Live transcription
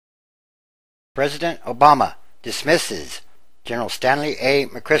President Obama dismisses General Stanley A.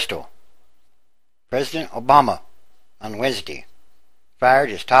 McChrystal. President Obama, on Wednesday, fired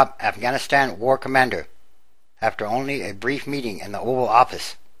his top Afghanistan war commander after only a brief meeting in the Oval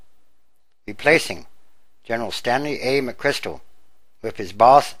Office, replacing General Stanley A. McChrystal with his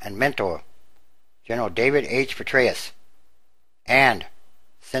boss and mentor, General David H. Petraeus, and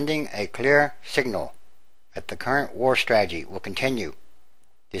sending a clear signal that the current war strategy will continue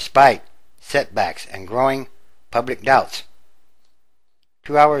despite setbacks and growing public doubts.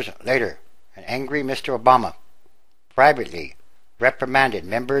 2 hours later, an angry Mr. Obama privately reprimanded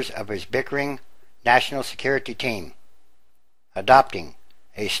members of his bickering national security team, adopting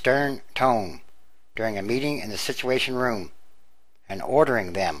a stern tone during a meeting in the Situation Room and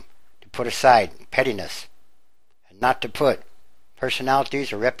ordering them to put aside pettiness and not to put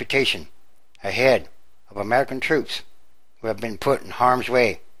personalities or reputation ahead of American troops who have been put in harm's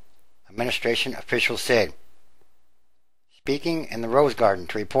way, administration officials said. Speaking in the Rose Garden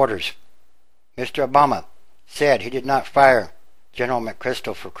to reporters, Mr. Obama said he did not fire General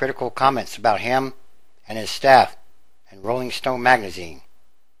McChrystal for critical comments about him and his staff in Rolling Stone magazine,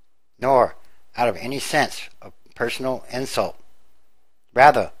 nor out of any sense of personal insult.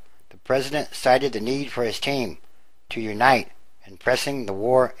 Rather, the president cited the need for his team to unite in pressing the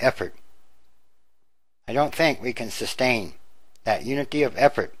war effort. I don't think we can sustain that unity of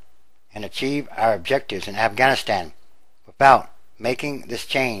effort and achieve our objectives in Afghanistan without making this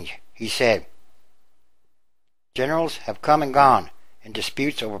change, he said. Generals have come and gone in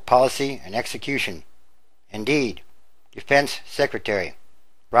disputes over policy and execution. Indeed, Defense Secretary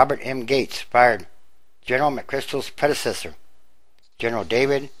Robert M. Gates fired General McChrystal's predecessor, General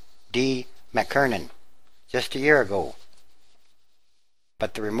David D. McChrystal, just a year ago.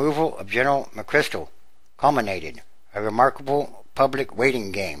 But the removal of General McChrystal culminated a remarkable public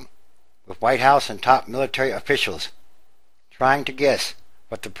waiting game, with White House and top military officials trying to guess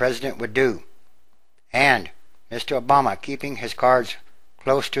what the president would do, and Mr. Obama keeping his cards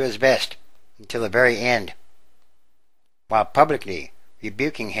close to his vest until the very end. While publicly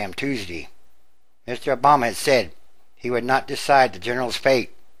rebuking him Tuesday, Mr. Obama had said he would not decide the general's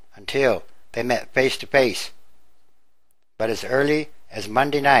fate until they met face to face. But as early as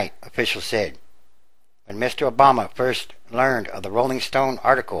Monday night, officials said, when Mr. Obama first learned of the Rolling Stone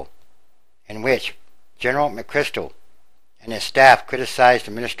article in which General McChrystal and his staff criticized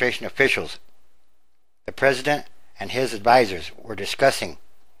administration officials, the president and his advisors were discussing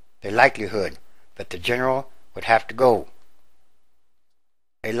the likelihood that the general would have to go.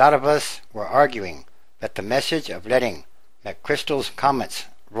 A lot of us were arguing that the message of letting McChrystal's comments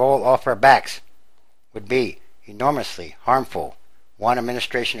roll off our backs would be enormously harmful, one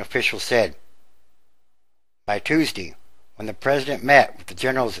administration official said. By Tuesday, when the president met with the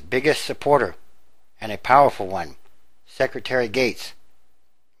general's biggest supporter and a powerful one, Secretary Gates,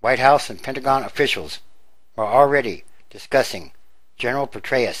 White House and Pentagon officials were already discussing General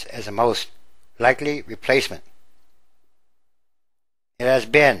Petraeus as a most likely replacement. It has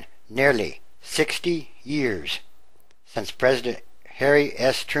been nearly 60 years since President Harry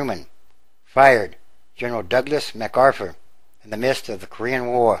S. Truman fired General Douglas MacArthur in the midst of the Korean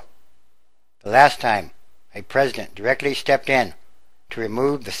War, the last time a president directly stepped in to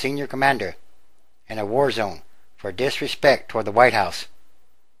remove the senior commander in a war zone for disrespect toward the White House.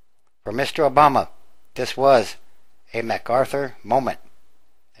 For Mr. Obama, this was a MacArthur moment,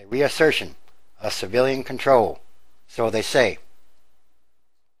 a reassertion of civilian control, so they say.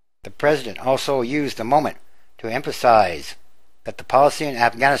 The president also used the moment to emphasize that the policy in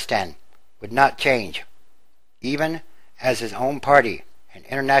Afghanistan would not change, even as his own party and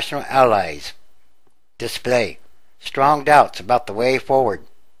international allies display strong doubts about the way forward,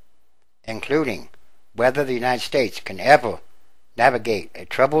 including whether the United States can ever navigate a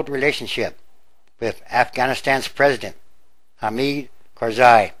troubled relationship with Afghanistan's President Hamid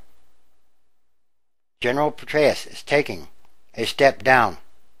Karzai. General Petraeus is taking a step down.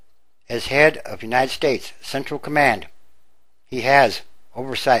 As head of United States Central Command, he has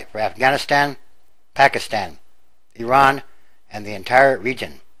oversight for Afghanistan, Pakistan, Iran, and the entire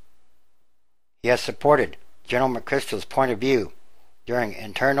region. He has supported General McChrystal's point of view during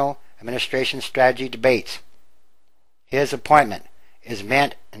internal administration strategy debates. His appointment is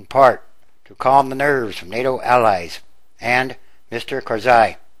meant in part to calm the nerves of NATO allies and Mr.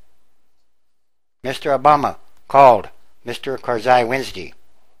 Karzai. Mr. Obama called Mr. Karzai Wednesday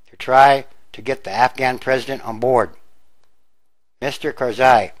to try to get the Afghan president on board. Mr.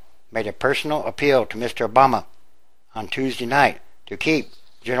 Karzai made a personal appeal to Mr. Obama on Tuesday night to keep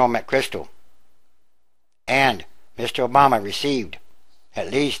General McChrystal, and Mr. Obama received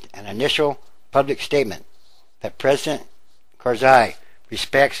at least an initial public statement that President Karzai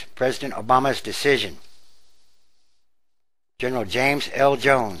respects President Obama's decision. General James L.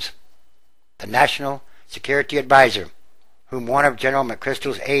 Jones, the National Security Advisor, whom one of General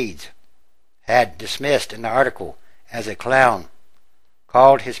McChrystal's aides had dismissed in the article as a clown,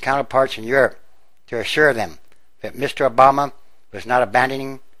 called his counterparts in Europe to assure them that Mr. Obama was not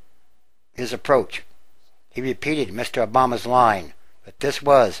abandoning his approach. He repeated Mr. Obama's line that this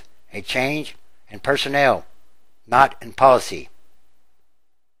was a change in personnel, not in policy.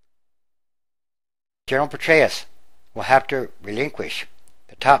 General Petraeus will have to relinquish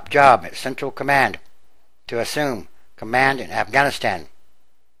the top job at Central Command to assume command in Afghanistan.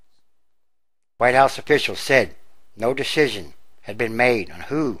 White House officials said no decision had been made on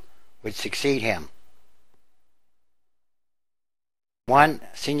who would succeed him. One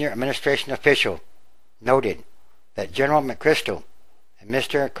senior administration official noted that General McChrystal and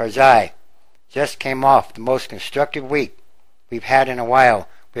Mr. Karzai just came off the most constructive week we've had in a while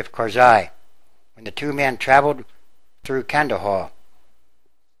with Karzai, when the two men traveled through Kandahar.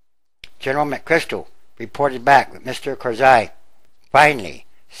 General McChrystal reported back that Mr. Karzai finally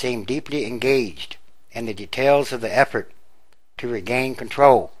seemed deeply engaged in the details of the effort to regain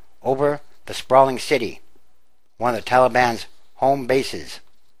control over the sprawling city, one of the Taliban's home bases.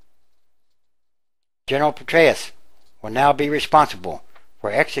 General Petraeus will now be responsible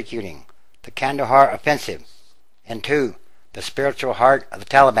for executing the Kandahar offensive into the spiritual heart of the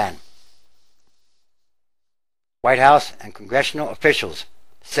Taliban. White House and congressional officials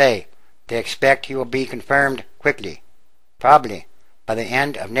say they expect he will be confirmed quickly, probably by the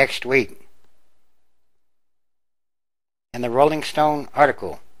end of next week. In the Rolling Stone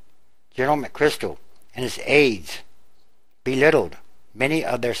article, General McChrystal and his aides belittled many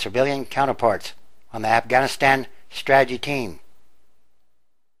of their civilian counterparts on the Afghanistan strategy team.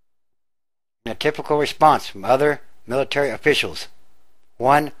 In a typical response from other military officials,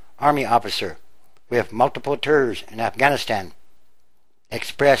 one Army officer with multiple tours in Afghanistan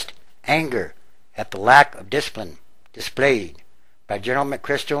expressed anger at the lack of discipline displayed by General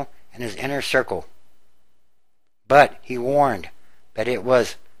McChrystal and his inner circle. But he warned that it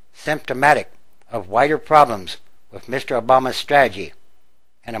was symptomatic of wider problems with Mr. Obama's strategy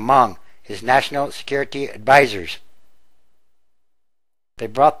and among his national security advisors. They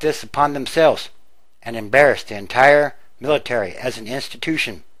brought this upon themselves and embarrassed the entire military as an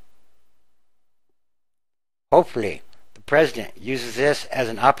institution. Hopefully, the President uses this as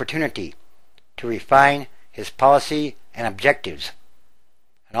an opportunity to refine his policy and objectives,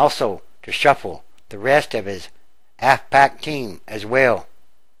 and also to shuffle the rest of his AFPAC team as well.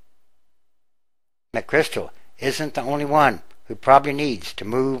 McChrystal isn't the only one who probably needs to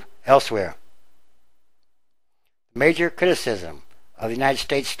move elsewhere. The major criticism of the United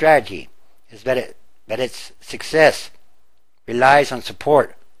States strategy is that its success relies on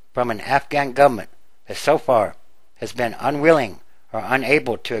support from an Afghan government that so far has been unwilling or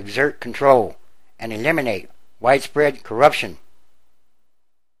unable to exert control and eliminate widespread corruption.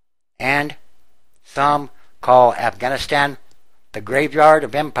 And some call Afghanistan the graveyard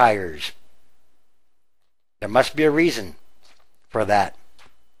of empires. There must be a reason for that.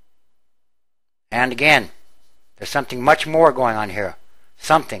 And again, there's something much more going on here,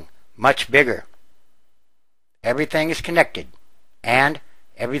 something much bigger. Everything is connected, and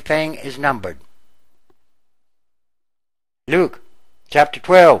everything is numbered. Luke chapter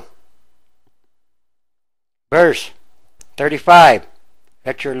 12, verse 35.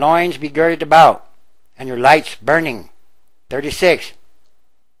 Let your loins be girded about, and your lights burning. 36.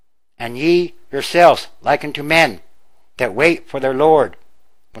 And ye yourselves like unto men that wait for their Lord,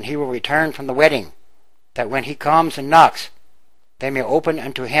 when he will return from the wedding, that when he comes and knocks, they may open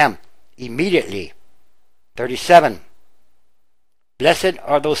unto him immediately. 37. Blessed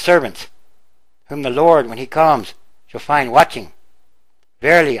are those servants, whom the Lord, when he comes, shall find watching.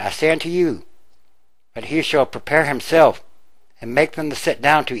 Verily I say unto you, that he shall prepare himself, and make them to sit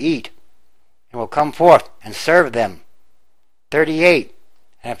down to eat, and will come forth and serve them. 38.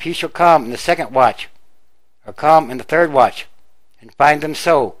 And if he shall come in the second watch, or come in the third watch, and find them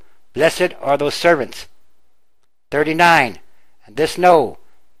so, blessed are those servants. 39. And this know,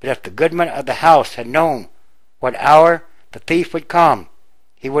 that if the goodman of the house had known what hour the thief would come,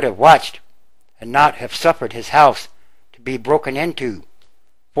 he would have watched, and not have suffered his house to be broken into.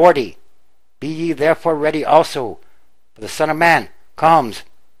 40. Be ye therefore ready also, for the Son of Man comes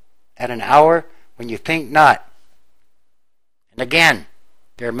at an hour when you think not. And again,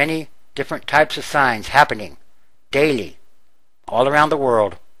 there are many different types of signs happening daily all around the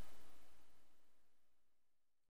world.